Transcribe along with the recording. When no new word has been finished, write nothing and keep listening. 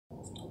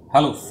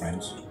Hello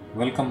friends,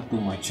 welcome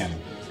to my channel.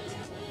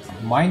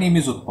 My name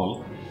is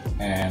Utpal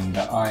and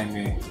I'm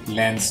a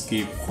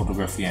landscape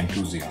photography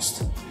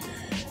enthusiast.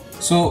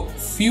 So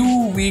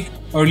few weeks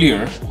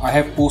earlier I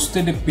have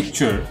posted a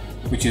picture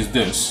which is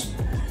this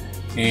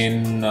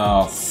in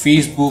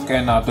Facebook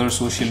and other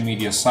social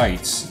media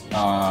sites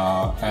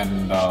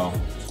and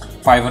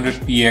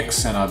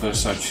 500px and other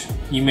such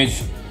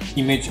image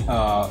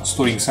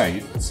storing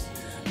sites.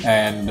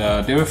 And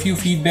there were a few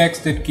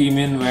feedbacks that came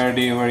in where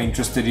they were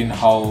interested in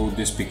how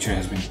this picture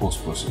has been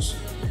post-processed.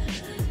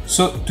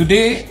 So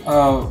today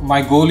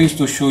my goal is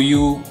to show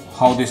you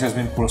how this has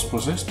been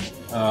post-processed.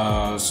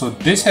 So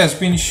this has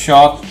been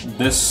shot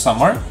this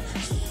summer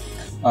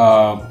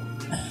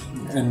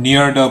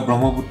near the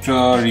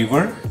Brahmaputra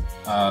river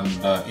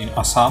and in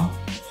Assam,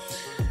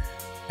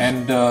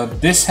 and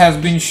this has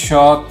been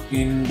shot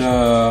in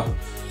the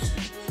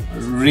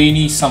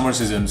rainy summer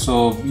season.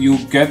 So you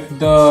get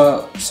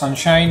the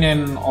sunshine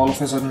and all of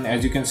a sudden,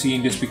 as you can see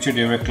in this picture,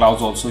 there were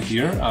clouds also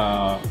here,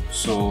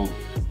 so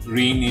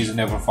rain is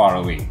never far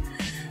away.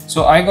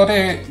 So I got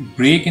a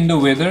break in the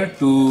weather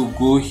to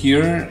go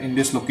here in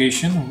this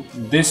location.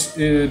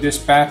 This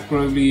path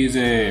probably is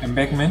a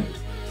embankment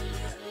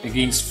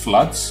against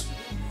floods,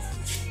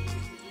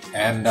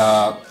 and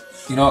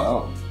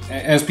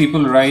as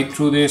people ride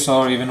through this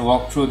or even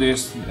walk through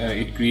this,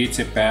 it creates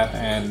a path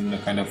and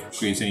kind of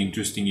creates an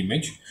interesting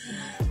image.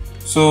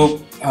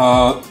 So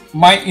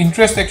my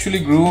interest actually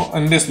grew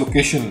in this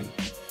location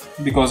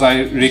because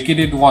I raked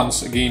it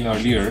once again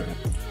earlier,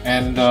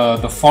 and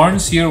the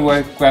ferns here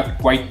were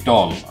quite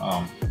tall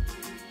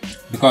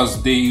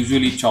because they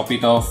usually chop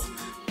it off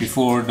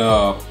before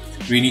the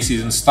rainy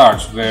season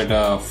starts, where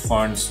the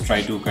ferns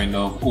try to kind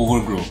of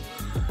overgrow.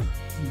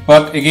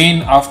 But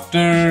again,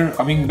 after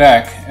coming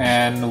back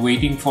and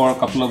waiting for a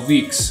couple of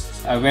weeks,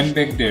 I went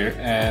back there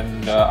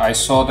and I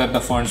saw that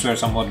the ferns were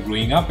somewhat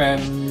growing up,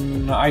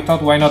 and I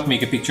thought, why not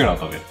make a picture out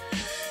of it?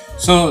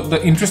 So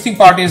the interesting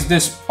part is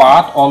this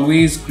path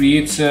always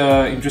creates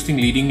an interesting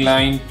leading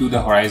line to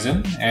the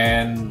horizon,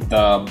 and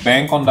the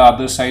bank on the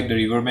other side, the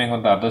river bank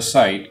on the other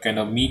side, kind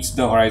of meets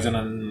the horizon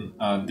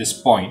on this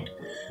point,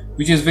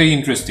 which is very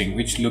interesting,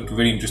 which looked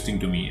very interesting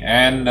to me.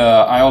 And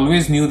I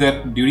always knew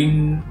that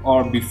during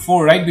or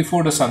before, right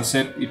before the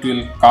sunset, it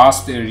will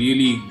cast a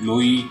really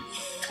glowy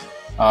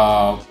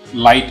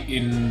light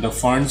in the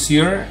ferns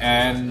here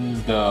and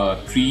the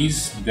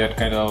trees that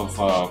kind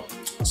of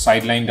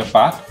sideline the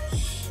path.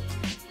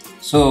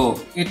 So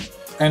it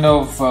kind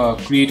of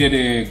created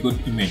a good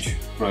image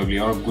probably,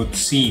 or a good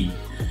scene.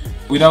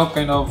 Without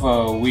kind of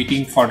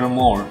waiting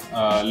furthermore,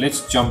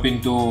 let's jump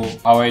into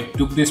how I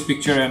took this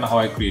picture and how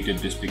I created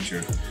this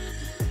picture.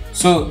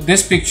 So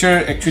this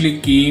picture actually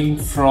came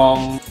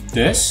from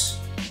this,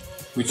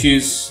 which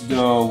is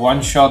the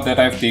one shot that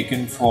I've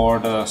taken for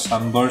the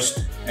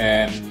sunburst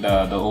and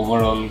the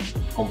overall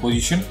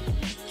composition,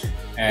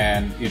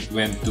 and it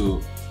went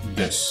to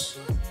this.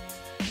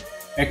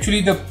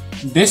 Actually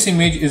this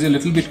image is a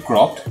little bit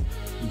cropped.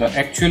 The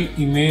actual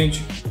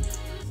image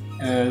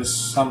is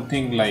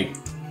something like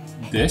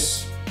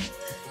this.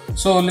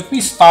 So let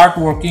me start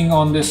working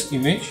on this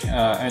image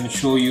and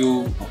show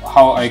you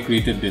how I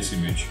created this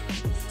image.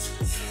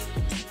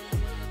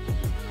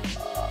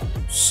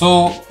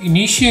 So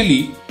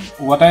initially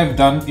what I've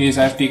done is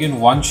I've taken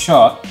one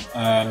shot,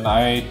 and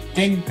I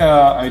think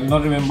I do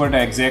not remember the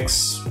exact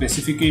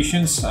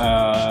specifications.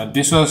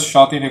 This was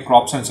shot in a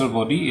crop sensor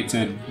body. It's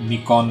a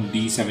Nikon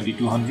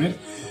D7200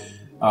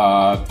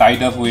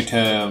 tied up with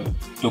a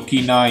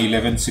Tokina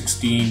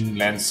 11-16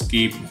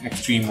 landscape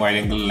extreme wide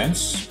angle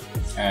lens,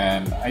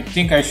 and I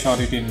think I shot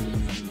it in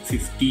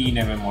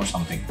 15mm or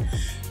something.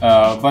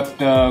 But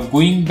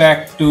going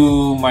back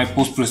to my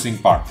post-processing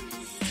part,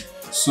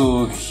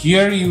 so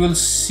here you will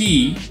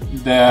see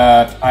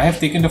that I have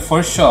taken the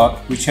first shot,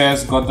 which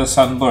has got the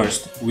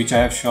sunburst, which I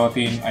have shot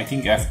in, I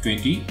think,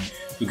 f20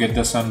 to get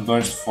the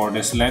sunburst for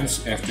this lens.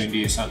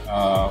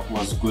 f20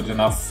 was good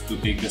enough to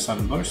take the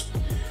sunburst.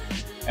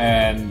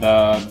 And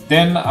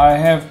then I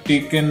have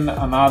taken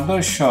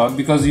another shot,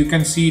 because you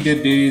can see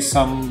that there is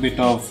some bit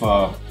of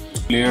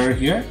flare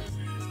here,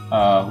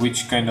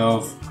 which kind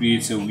of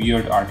creates a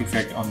weird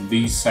artifact on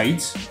these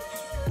sides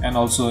and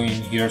also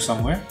in here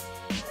somewhere.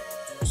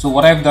 So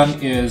what I've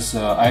done is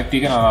I've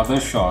taken another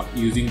shot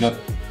using this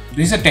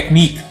is a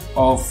technique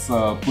of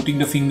putting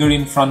the finger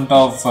in front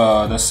of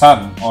the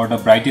sun or the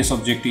brightest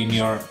object in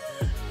your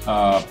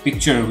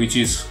picture, which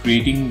is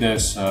creating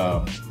this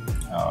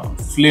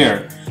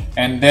flare,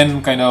 and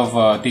then kind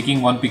of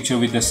taking one picture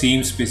with the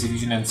same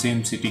specification and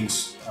same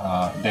settings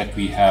that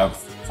we have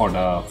for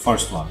the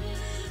first one.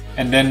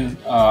 And then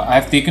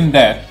I've taken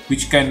that,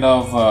 which kind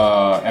of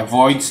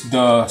avoids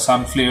the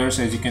sun flares.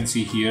 As you can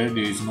see here,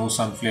 there is no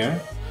sun flare,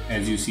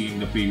 as you see in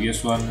the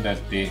previous one that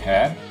they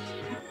had.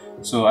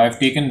 So I've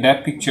taken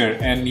that picture,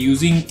 and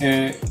using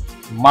a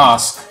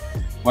mask,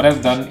 what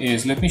I've done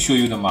is, let me show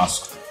you the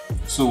mask.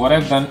 So what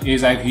I've done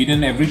is I've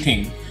hidden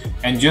everything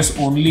and just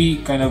only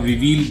kind of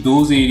revealed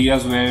those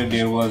areas where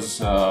there was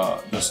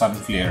the sun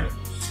flare.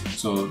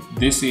 So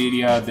this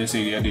area, this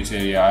area, this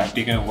area, I have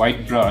taken a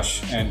white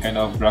brush and kind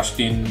of brushed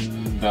in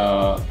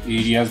the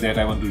areas that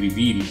I want to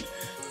reveal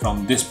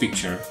from this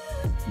picture,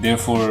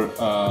 therefore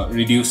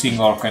reducing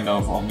or kind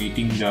of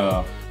omitting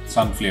the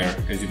sun flare,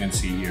 as you can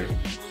see here.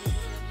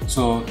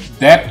 So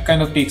that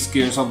kind of takes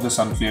care of the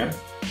sun flare,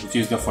 which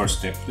is the first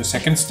step. The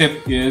second step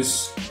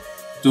is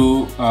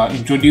to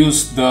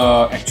introduce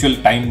the actual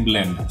time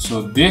blend.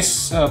 So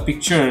this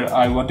picture,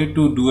 I wanted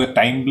to do a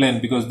time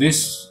blend because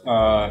this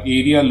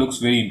area looks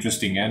very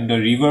interesting, and the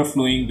river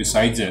flowing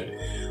besides it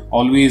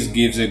always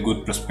gives a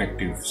good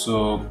perspective.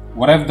 So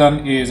what I've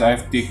done is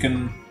I've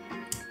taken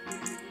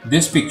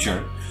this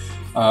picture.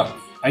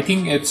 I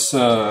think it's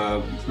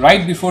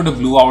right before the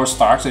blue hour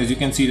starts. As you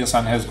can see, the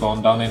sun has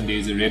gone down and there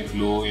is a red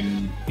glow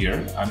in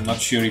here. I'm not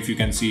sure if you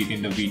can see it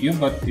in the video,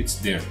 but it's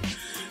there.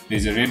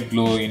 There's a red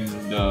glow in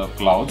the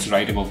clouds,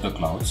 right above the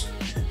clouds.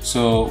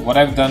 So what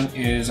I've done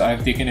is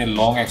I've taken a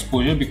long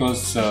exposure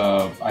because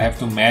I have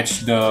to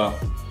match the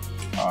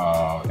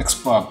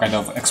kind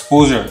of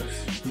exposure,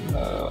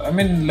 I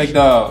mean like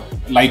the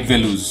light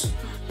values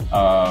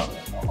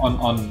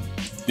on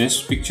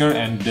this picture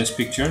and this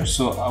picture.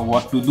 So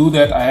what to do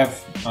that, I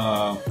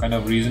have kind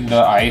of reasoned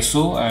the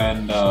ISO,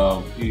 and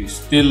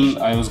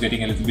still I was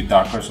getting a little bit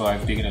darker, so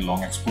I've taken a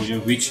long exposure,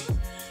 which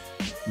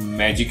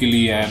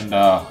magically and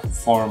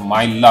for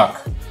my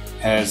luck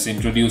has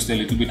introduced a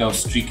little bit of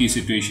streaky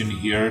situation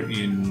here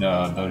in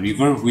the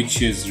river,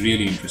 which is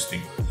really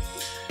interesting.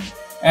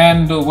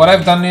 And what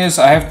I've done is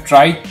I have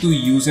tried to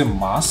use a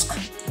mask.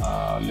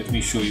 Let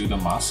me show you the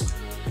mask.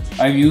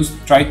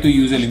 I've tried to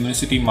use a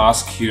luminosity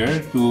mask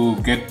here to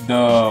get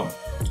the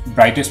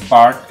brightest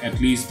part, at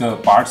least the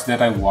parts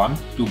that I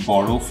want to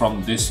borrow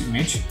from this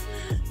image,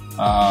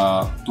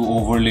 to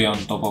overlay on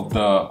top of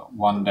the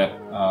one that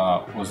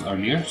was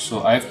earlier.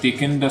 So I've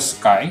taken the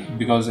sky,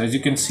 because as you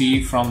can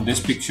see from this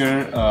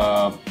picture,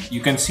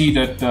 you can see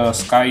that the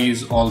sky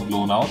is all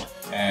blown out,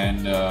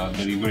 and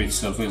the river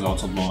itself is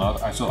also blown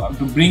out. So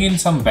to bring in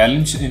some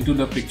balance into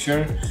the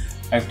picture,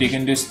 I've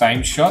taken this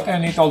time shot,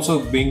 and it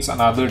also brings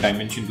another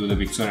dimension to the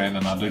picture and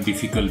another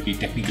difficulty,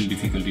 technical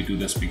difficulty to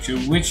this picture,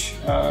 which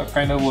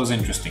kind of was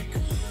interesting.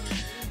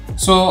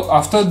 So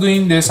after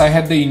doing this, I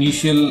had the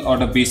initial or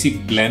the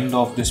basic blend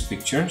of this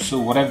picture. So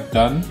what I've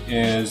done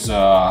is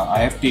I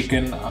have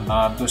taken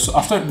another, so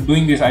after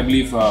doing this, I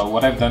believe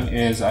what I've done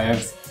is I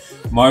have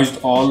merged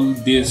all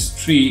this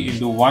tree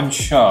into one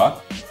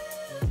shot,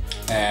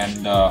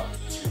 and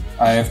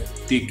I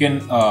have taken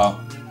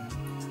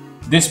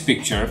this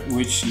picture,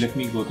 which, let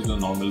me go to the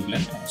normal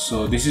blend.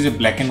 So this is a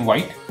black and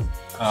white.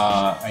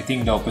 I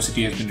think the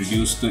opacity has been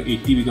reduced to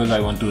 80 because I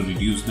want to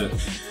reduce the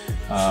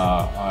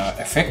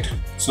effect.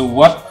 So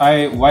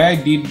why I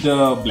did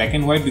the black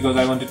and white, because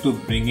I wanted to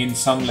bring in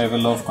some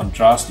level of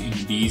contrast in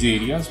these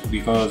areas,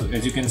 because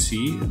as you can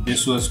see,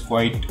 this was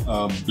quite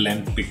a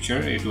blend picture.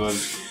 It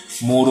was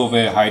more of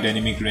a high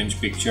dynamic range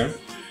picture,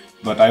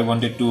 but I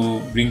wanted to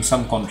bring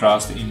some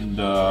contrast in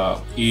the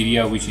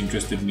area which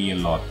interested me a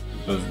lot,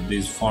 because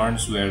these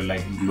ferns were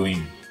like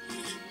glowing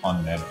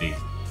on that day.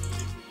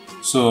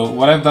 So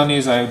what I've done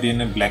is I've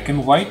done a black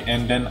and white,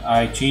 and then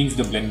I changed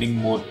the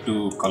blending mode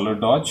to color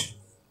dodge,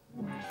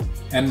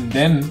 and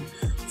then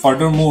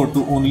furthermore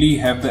to only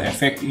have the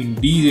effect in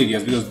these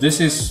areas, because this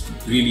is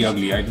really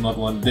ugly. I do not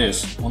want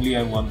this, only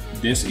I want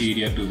this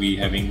area to be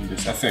having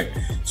this effect.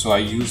 So I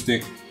used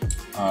the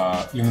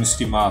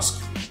luminosity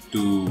mask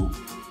to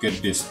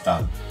get this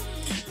done.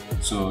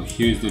 So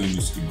here is the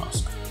luminosity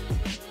mask.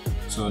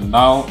 So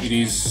now it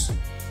is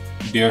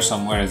there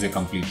somewhere as a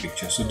complete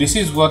picture. So this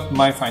is what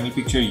my final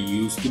picture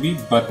used to be,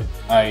 but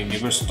I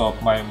never stop.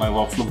 My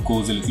workflow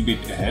goes a little bit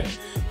ahead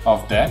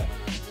of that.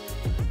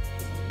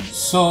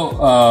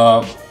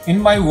 So in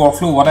my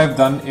workflow, what I've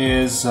done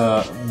is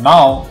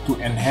now to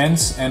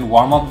enhance and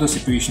warm up the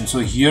situation. So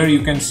here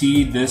you can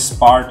see this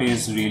part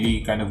is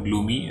really kind of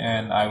gloomy,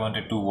 and I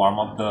wanted to warm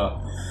up the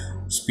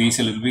space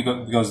a little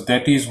bit, because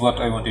that is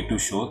what I wanted to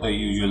show, the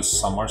usual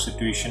summer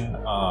situation,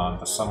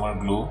 the summer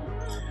glow.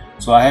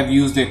 So I have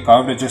used a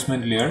curved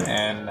adjustment layer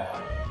and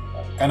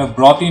kind of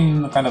brought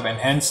in, kind of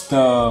enhanced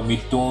the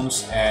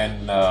midtones,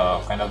 and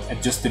kind of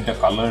adjusted the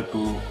color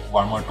to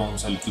warmer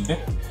tones a little bit.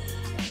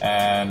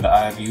 And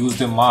I have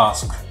used a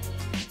mask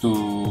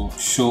to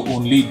show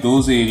only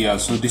those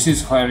areas. So this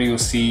is where you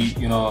see,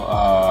 you know,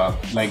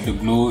 like the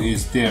glow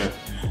is there.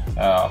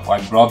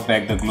 I brought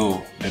back the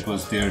glow that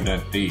was there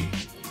that day,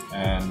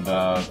 and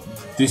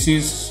this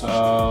is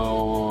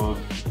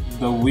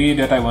the way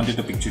that I wanted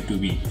the picture to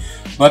be.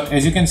 But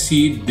as you can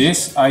see,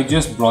 this I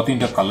just brought in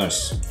the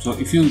colors. So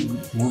if you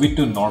move it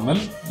to normal,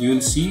 you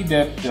will see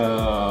that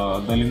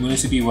the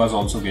luminosity was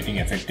also getting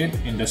affected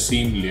in the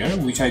same layer,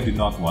 which I did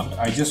not want.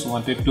 I just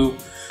wanted to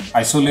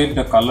isolate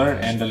the color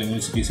and the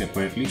luminosity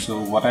separately. So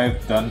what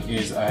I've done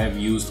is I have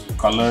used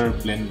color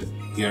blend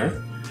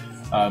here.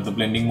 The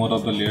blending mode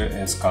of the layer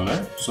as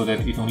color, so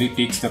that it only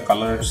takes the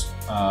colors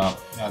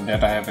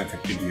that I have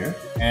affected here.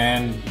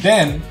 And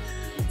then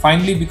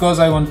finally, because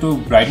I want to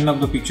brighten up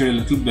the picture a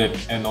little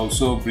bit and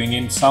also bring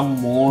in some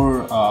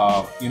more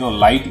you know,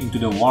 light into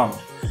the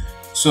warmth,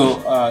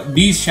 So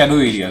these shadow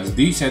areas,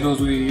 these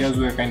shadows areas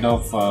were kind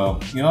of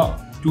you know,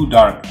 too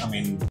dark, I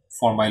mean,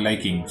 for my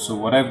liking. So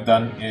what I've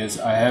done is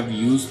I have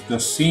used the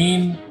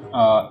same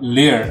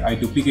layer, I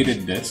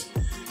duplicated this,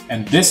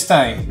 and this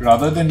time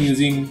rather than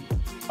using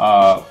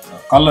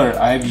color,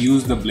 I have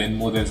used the blend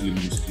mode as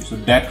luminosity. So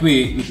that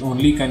way it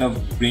only kind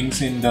of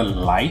brings in the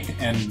light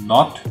and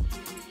not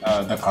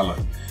the color.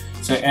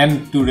 So,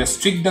 and to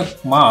restrict the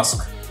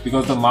mask,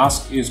 because the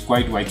mask is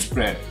quite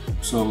widespread,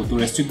 so to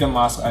restrict the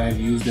mask I have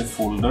used a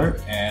folder,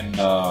 and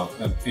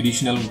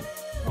additional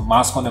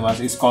mask on the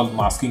mask is called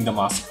masking the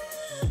mask.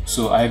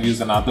 So I have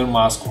used another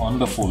mask on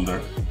the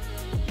folder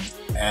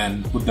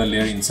and put the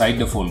layer inside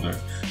the folder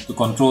to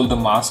control the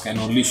mask and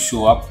only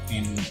show up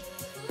in,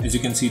 as you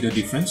can see the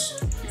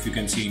difference, if you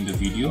can see in the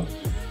video,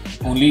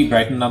 only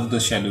brighten up the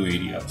shadow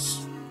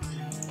areas.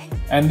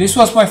 And this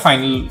was my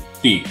final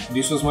take.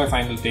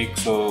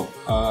 So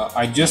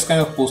I just kind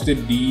of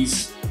posted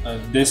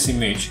this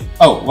image.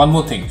 Oh, one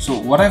more thing. So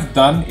what I've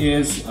done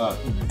is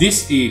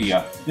this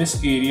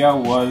area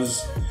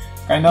was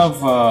kind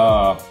of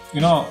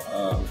you know,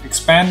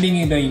 expanding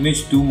in the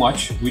image too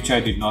much, which I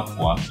did not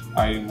want.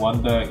 I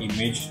want the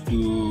image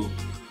to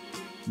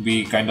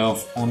be kind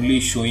of only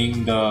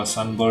showing the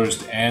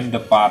sunburst and the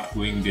path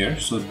going there.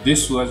 So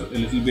this was a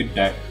little bit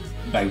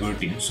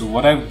diverting. So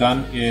what I've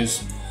done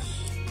is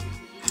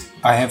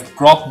I have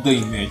cropped the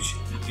image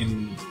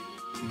in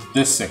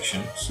this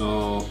section.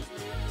 So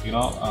you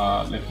know,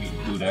 let me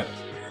do that.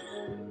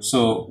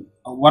 So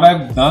what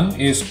I've done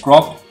is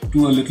cropped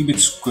to a little bit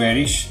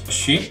squarish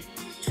shape,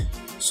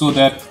 so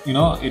that you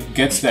know, it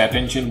gets the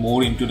attention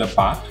more into the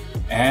path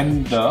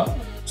and the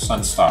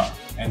sun star.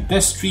 And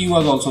this tree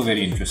was also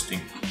very interesting.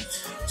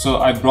 So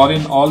I brought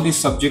in all these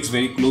subjects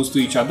very close to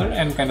each other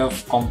and kind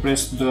of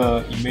compressed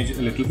the image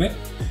a little bit,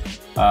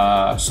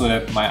 so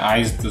that my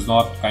eyes does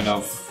not kind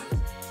of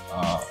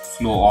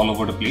flow all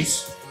over the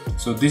place.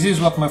 So this is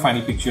what my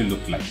final picture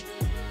looked like.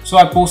 So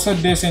I posted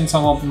this in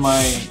some of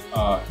my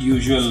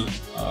usual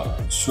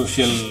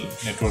social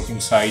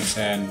networking sites,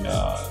 and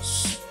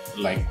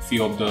like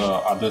few of the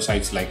other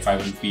sites like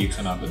 500px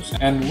and others.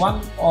 And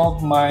one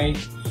of my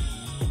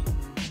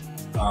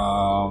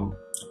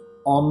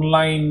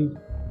online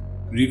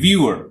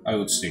reviewer, I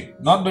would say,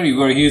 not the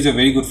reviewer, he is a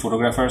very good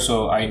photographer,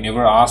 so I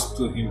never asked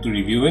him to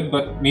review it,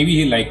 but maybe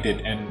he liked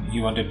it and he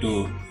wanted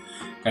to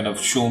kind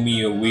of show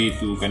me a way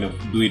to kind of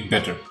do it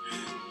better.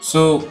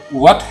 So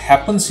what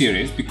happens here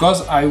is,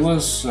 because I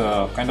was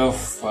kind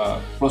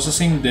of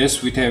processing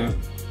this with a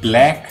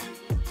black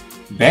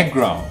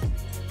background,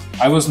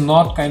 I was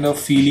not kind of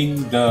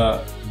feeling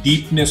the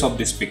deepness of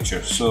this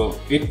picture, so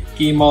it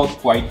came out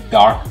quite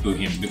dark to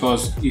him.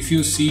 Because if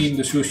you see in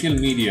the social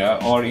media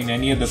or in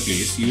any other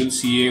place, you will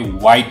see a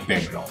white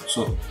background.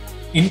 So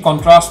in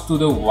contrast to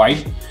the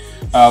white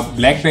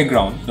black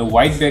background, the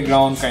white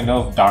background kind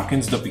of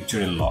darkens the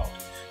picture a lot.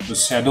 The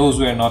shadows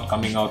were not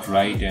coming out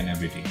right and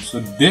everything. So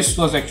this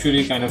was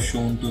actually kind of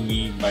shown to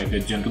me by the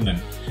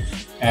gentleman,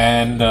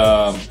 and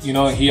you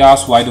know, he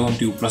asked, why don't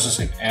you process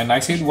it? And I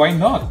said, why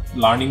not?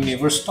 Learning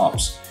never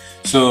stops.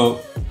 So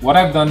what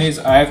I've done is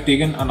I have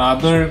taken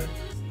another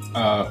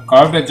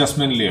curved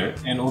adjustment layer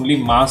and only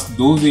masked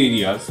those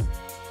areas.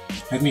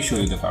 Let me show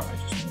you the curved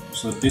adjustment.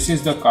 So this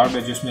is the curved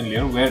adjustment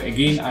layer, where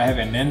again I have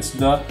enhanced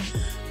the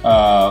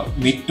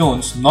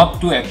midtones,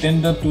 not to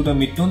attend to the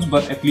midtones,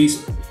 but at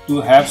least to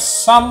have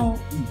some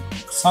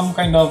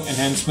kind of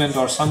enhancement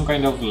or some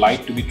kind of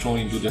light to be thrown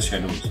into the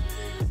shadows.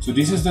 So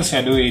this is the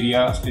shadow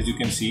area, as you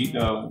can see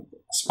the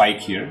spike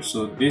here.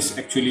 So this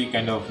actually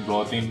kind of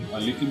brought in a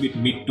little bit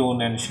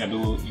mid-tone and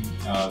shadow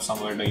in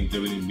somewhere the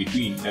interval in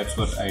between. That's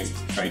what I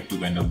tried to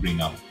kind of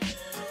bring up,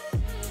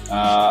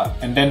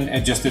 and then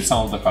adjusted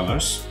some of the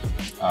colors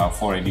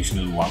for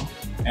additional warmth.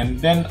 And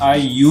then I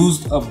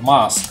used a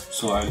mask,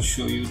 so I'll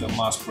show you the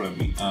mask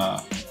probably.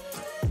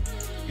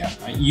 Yeah,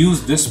 I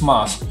used this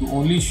mask to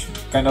only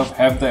kind of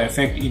have the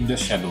effect in the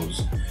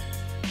shadows,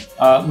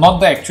 not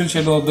the actual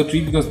shadow of the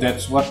tree, because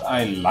that's what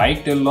I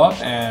liked a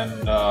lot, and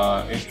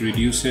it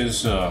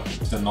reduces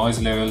the noise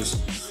levels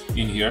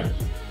in here.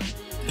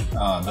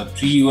 The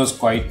tree was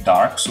quite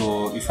dark,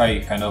 so if I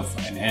kind of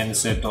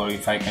enhance it, or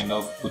if I kind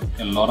of put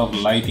a lot of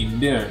light in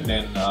there,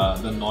 then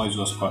the noise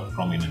was quite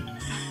prominent.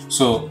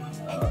 So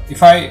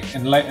if I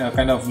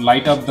kind of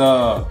light up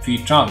the tree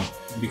trunk,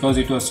 because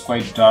it was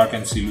quite dark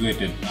and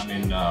silhouetted, I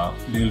mean,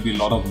 there will be a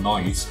lot of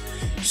noise.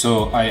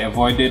 So I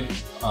avoided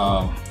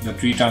the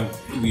tree trunk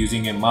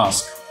using a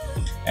mask,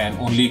 and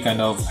only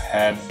kind of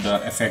had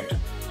the effect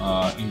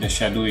in the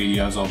shadow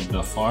areas of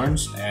the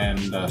ferns and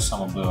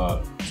some of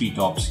the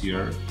treetops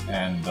here,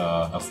 and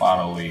the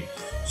far away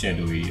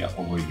shadow area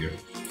over here.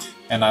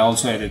 And I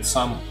also added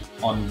some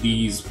on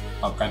these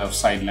kind of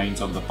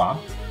sidelines of the path,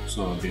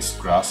 so this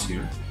grass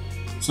here.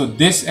 So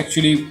this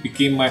actually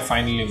became my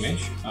final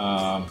image.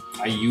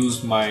 I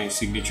used my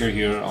signature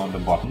here on the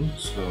bottom,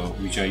 so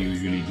which I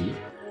usually do,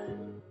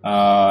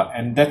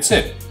 and that's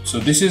it. So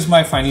this is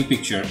my final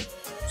picture.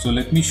 So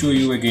let me show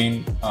you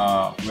again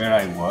where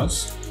I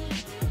was,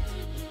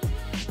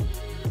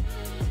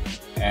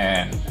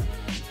 and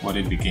what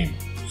it became.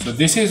 So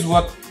this is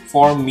what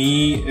for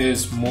me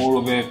is more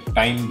of a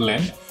time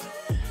blend.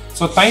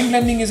 So time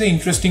blending is an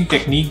interesting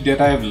technique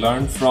that I have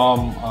learned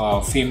from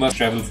famous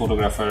travel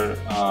photographer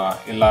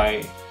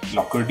Eli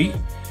Lockerty.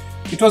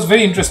 It was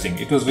very interesting.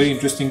 It was very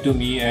interesting to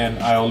me, and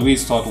I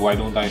always thought, why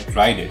don't I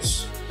try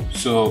this?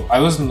 So I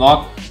was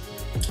not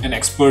an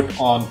expert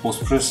on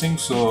post-processing.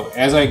 So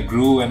as I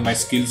grew and my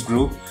skills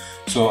grew,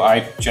 so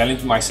I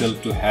challenged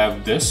myself to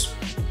have this.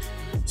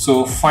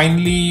 So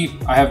finally,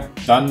 I have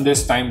done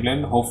this time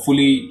blend.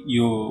 Hopefully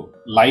you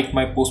like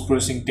my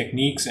post-processing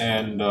techniques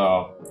and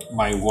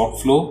my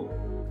workflow.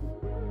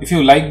 If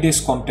you like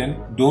this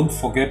content, don't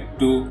forget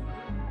to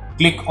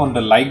click on the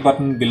like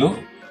button below,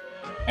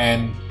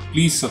 and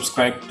please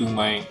subscribe to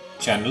my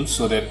channel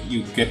so that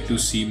you get to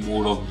see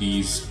more of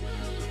these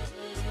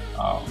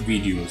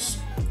videos.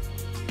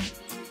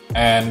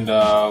 And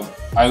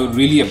I would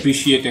really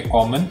appreciate a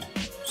comment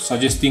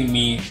suggesting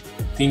me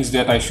things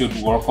that I should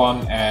work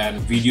on, and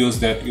videos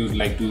that you would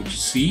like to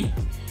see,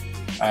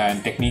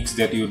 and techniques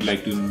that you would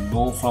like to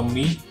know from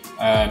me.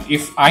 And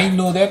if I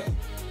know that,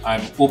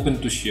 I'm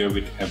open to share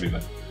with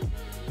everyone.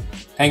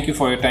 Thank you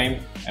for your time,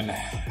 and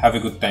have a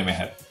good time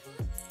ahead.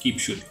 Keep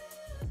shooting.